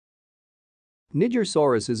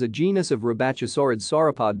Nigersaurus is a genus of rebbachisaurid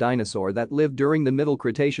sauropod dinosaur that lived during the Middle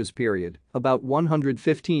Cretaceous period, about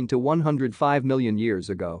 115 to 105 million years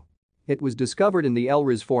ago. It was discovered in the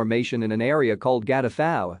Elrhaz Formation in an area called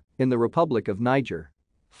Gadoufaoua, in the Republic of Niger.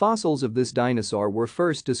 Fossils of this dinosaur were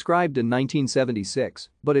first described in 1976,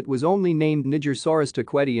 but it was only named Nigersaurus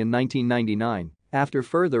taqueti in 1999, after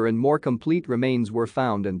further and more complete remains were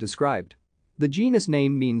found and described. The genus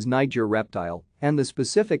name means Niger reptile, and the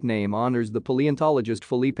specific name honors the palaeontologist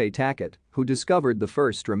Philippe Taquet, who discovered the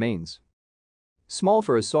first remains. Small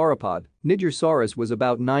for a sauropod, Nigersaurus was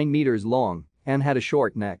about 9 meters long and had a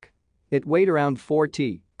short neck. It weighed around 4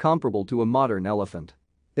 t, comparable to a modern elephant.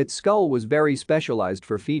 Its skull was very specialized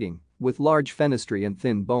for feeding, with large fenestrae and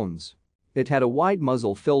thin bones. It had a wide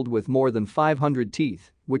muzzle filled with more than 500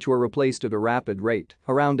 teeth, which were replaced at a rapid rate,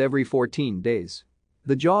 around every 14 days.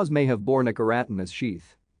 The jaws may have borne a keratinous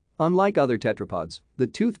sheath. Unlike other tetrapods, the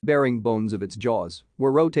tooth-bearing bones of its jaws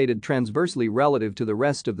were rotated transversely relative to the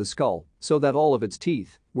rest of the skull so that all of its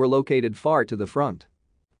teeth were located far to the front.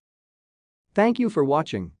 Thank you for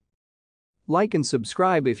watching. Like and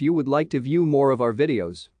subscribe if you would like to view more of our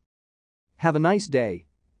videos. Have a nice day.